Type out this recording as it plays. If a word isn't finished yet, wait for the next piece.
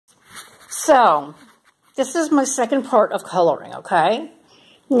So, this is my second part of coloring, okay?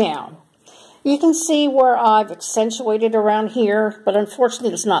 Now, you can see where I've accentuated around here, but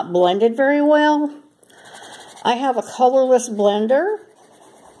unfortunately it's not blended very well. I have a colorless blender,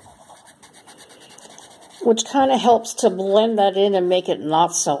 which kind of helps to blend that in and make it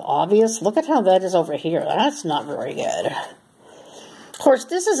not so obvious. Look at how that is over here. That's not very good. Of course,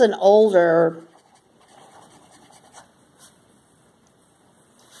 this is an older...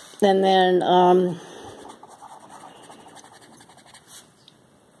 And then,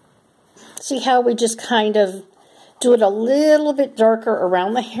 see how we just kind of do it a little bit darker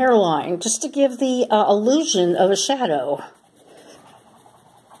around the hairline, just to give the illusion of a shadow.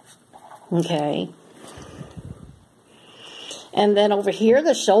 Okay. And then over here,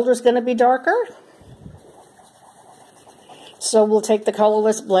 the shoulder's going to be darker. So we'll take the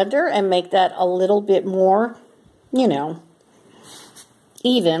colorless blender and make that a little bit more, you know,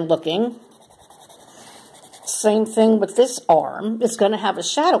 even looking. Same thing with this arm. It's going to have a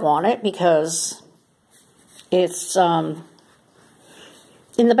shadow on it because it's in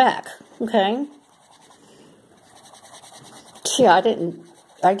the back. Okay. Yeah, I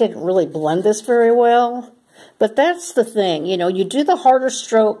didn't really blend this very well, but that's the thing. You know, you do the harder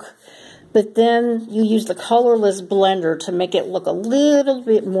stroke, but then you use the colorless blender to make it look a little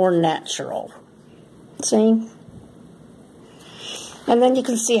bit more natural. See? And then you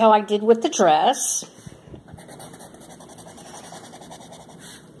can see how I did with the dress.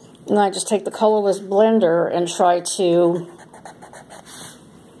 And I just take the colorless blender and try to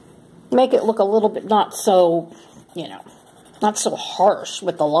make it look a little bit not so, you know, not so harsh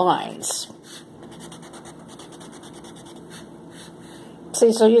with the lines.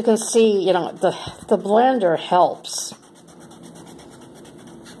 See, so you can see, you know, the blender helps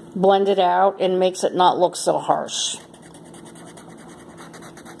blend it out and makes it not look so harsh.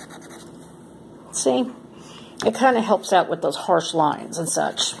 See? It kind of helps out with those harsh lines and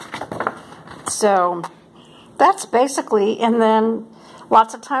such. So, that's basically, and then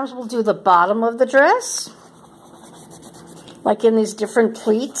lots of times we'll do the bottom of the dress, like in these different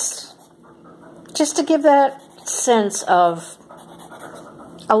pleats, just to give that sense of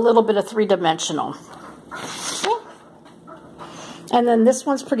a little bit of three-dimensional. Okay. And then this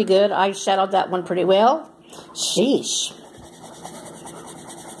one's pretty good. I shadowed that one pretty well. Sheesh.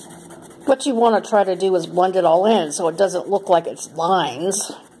 What you want to try to do is blend it all in so it doesn't look like it's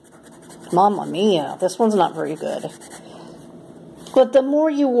lines. Mamma mia, this one's not very good. But the more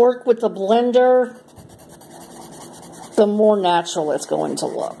you work with the blender, the more natural it's going to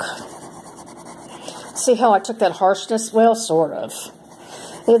look. See how I took that harshness? Well, sort of.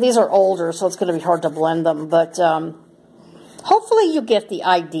 These are older, so it's going to be hard to blend them, but hopefully you get the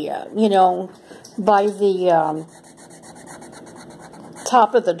idea. You know, by the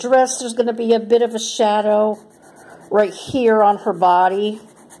top of the dress, there's going to be a bit of a shadow right here on her body.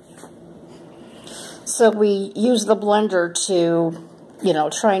 So we use the blender to, you know,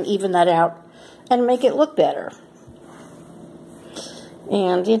 try and even that out and make it look better.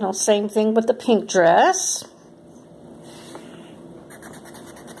 And, you know, same thing with the pink dress.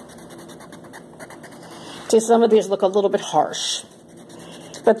 See, some of these look a little bit harsh.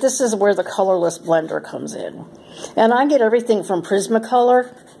 But this is where the colorless blender comes in. And I get everything from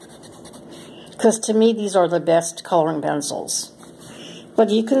Prismacolor, because to me these are the best coloring pencils. But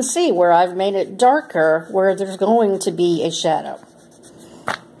you can see where I've made it darker where there's going to be a shadow.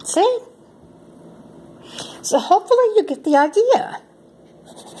 See? So hopefully you get the idea.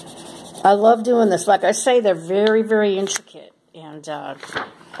 I love doing this. Like I say, they're very, very intricate. And it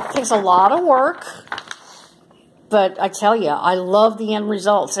takes a lot of work. But I tell you, I love the end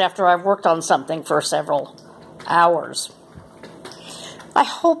results after I've worked on something for several hours. I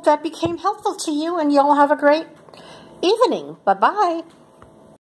hope that became helpful to you, and y'all have a great evening. Bye-bye.